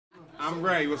I'm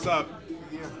Ray. What's up?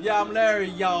 Yeah, I'm Larry,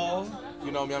 y'all.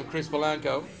 You know me, I'm Chris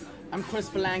Polanco. I'm Chris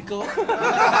Polanco.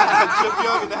 Chip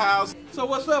Young in the house. So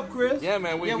what's up, Chris? Yeah,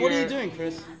 man, we're here. What are you doing,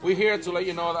 Chris? We're here to let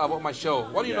you know about my show.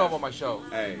 What do you know about my show?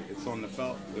 Hey, it's on the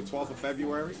 12th of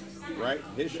February, right?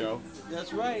 His show.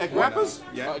 That's right. At Grappa's?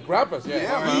 Yeah. Grappa's,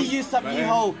 yeah. 2月12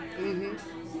號，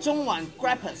中環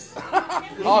Grappas，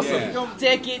 Awesome.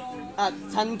 謝傑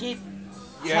陳傑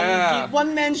Yeah.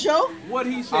 one man show. What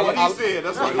he said. What he said,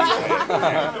 that's what he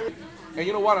said. And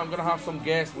you know what? I'm going to have some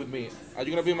guests with me. Are you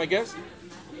going to be my guest?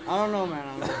 I don't know,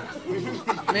 man.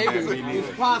 Maybe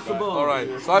it's possible. All right.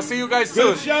 So I'll see you guys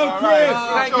soon. Good show, Chris.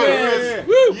 Thank you. Chris.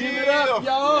 Woo. Give it up,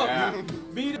 y'all. Yeah.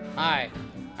 Beat it. Hi,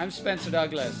 I'm Spencer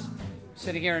Douglas,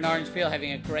 sitting here in Orange Peel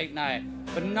having a great night,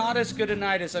 but not as good a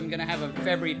night as I'm going to have on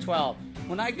February 12th,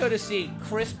 when I go to see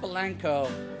Chris Polanco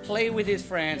play with his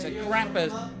friends at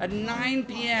Grappa's at 9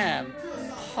 p.m.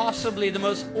 Possibly the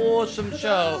most awesome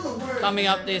show coming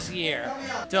up this year.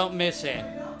 Don't miss it.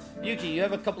 Yuki, you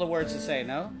have a couple of words to say,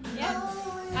 no? Yeah.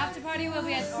 After party will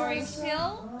be at Orange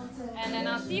Peel, and then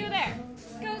I'll see you there.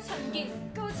 Go Chung,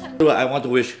 go Chung. I want to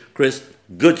wish Chris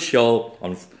good show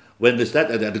on when is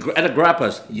that at the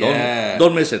Grappas. Yeah.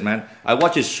 Don't miss it, man. I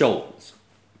watch his show.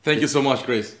 Thank you so much,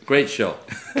 Chris. Great show.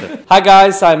 Hi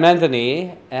guys, I'm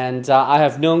Anthony, and I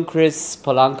have known Chris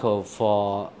Polanco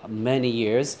for many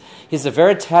years. He's a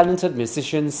very talented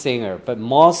musician, singer, but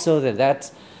more so than that,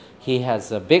 he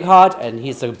has a big heart and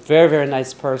he's a very, very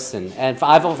nice person. And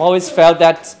I've always felt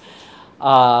that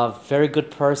a very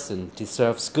good person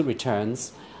deserves good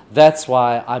returns. That's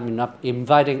why I'm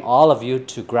inviting all of you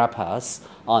to Grappa's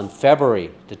on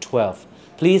February the 12th.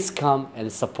 Please come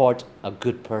and support a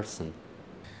good person.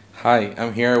 Hi,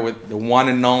 I'm here with the one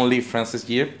and only Francis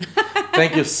Yip.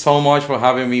 Thank you so much for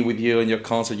having me with you in your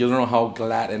concert. You don't know how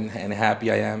glad and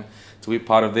happy I am to be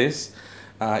part of this.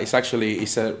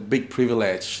 It's a big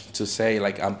privilege to say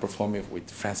like I'm performing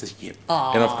with Francis Yip.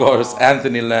 And of course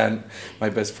Anthony Leung, my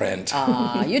best friend.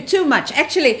 You're too much.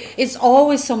 Actually, it's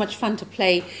always so much fun to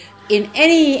play in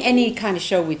any kind of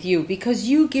show with you because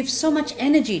you give so much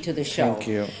energy to the show. Thank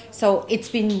you. So it's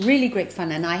been really great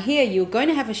fun, and I hear you're going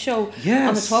to have a show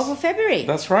on the 12th of February.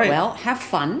 That's right. Well, have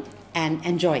fun and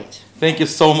enjoy it. Thank you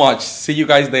so much. See you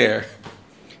guys there.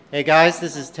 Hey guys,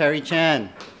 this is Terry Chan.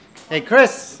 Hey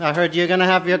Chris, I heard you're gonna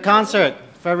have your concert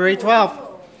February 12th.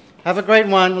 Have a great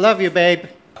one. Love you, babe.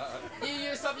 2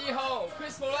月12號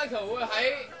Chris Polanco 會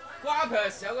喺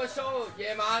Grappa's 有個 show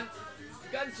夜晚，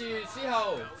跟住之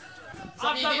後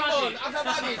12點半 after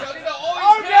party 就呢度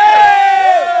Orange Peel。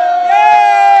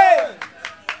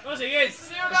多謝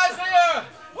，see you guys later。